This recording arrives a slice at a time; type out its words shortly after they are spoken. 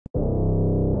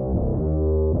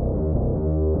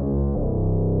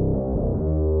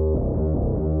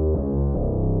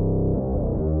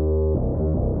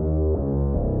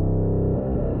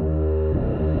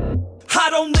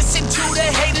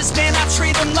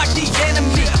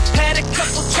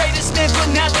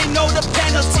now they know the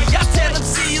penalty. I tell them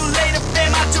see you later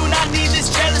fam, I do not need this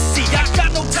jealousy. I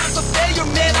got no time for failure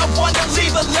man, I wanna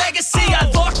leave a legacy. I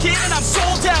lock in and I'm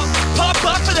sold out, pop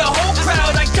up for the whole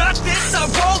crowd. I got this, I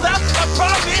roll out, I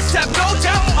promise, have no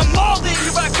doubt. I'm all in,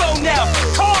 here I go now,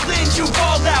 call in, you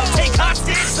all out. Take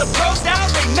hostage, the pros now,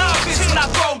 they novice when I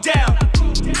throw down.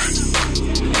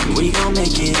 We gon'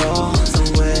 make it all the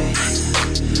way.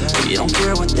 We don't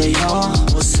care what they all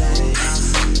will say.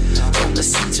 Don't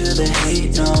listen to the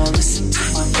hate, no, listen to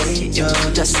my fate, yo.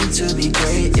 Destined to be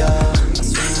great, yeah.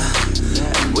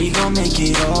 We gon' make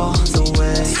it all the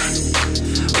way.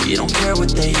 We don't care what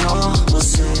they all will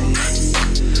say.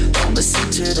 Don't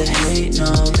listen to the hate, no,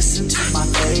 listen to my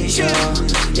fate, yo.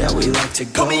 Yeah, we like to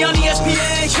go put me on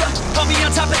ESPN, yeah. Put me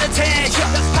on top of the 10,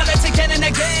 yeah. Pilots again and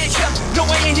again, yeah. No,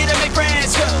 I ain't here to make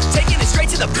friends, yeah. Taking it straight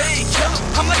to the bank,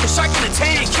 yeah. I'm like a shark in a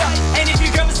tank, yeah. And if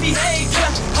your girl misbehave,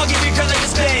 yeah, I'll give your girl like a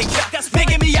spank, yeah. That's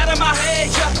making me out of my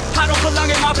head, yeah. I don't belong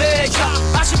in my bed,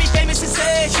 yeah. I should be famous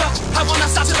instead, yeah. I will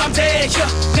not stop till I'm dead, yeah.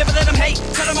 Never let them hate,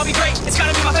 tell them I'll be great. It's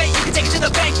gotta be my fate, you can take it to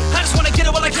the bank. I just wanna get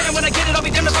it while I can, and when I get it, I'll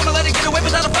be damned if I'ma let it get away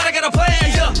without a fight. I got a plan,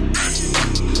 yeah.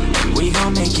 We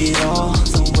gon' make it all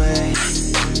the way.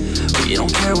 We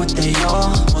don't care what they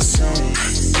all will say.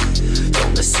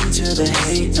 Don't listen to the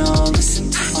hate, no,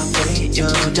 listen to my fate, yo.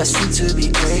 Destined to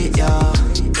be great, yeah.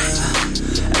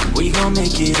 And we gon'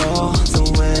 make it all the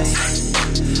way.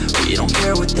 We don't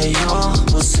care what they all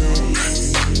will say.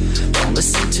 Don't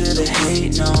listen to the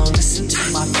hate, no, listen to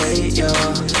my fate, yo.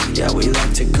 Yeah, we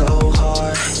like to go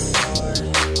hard.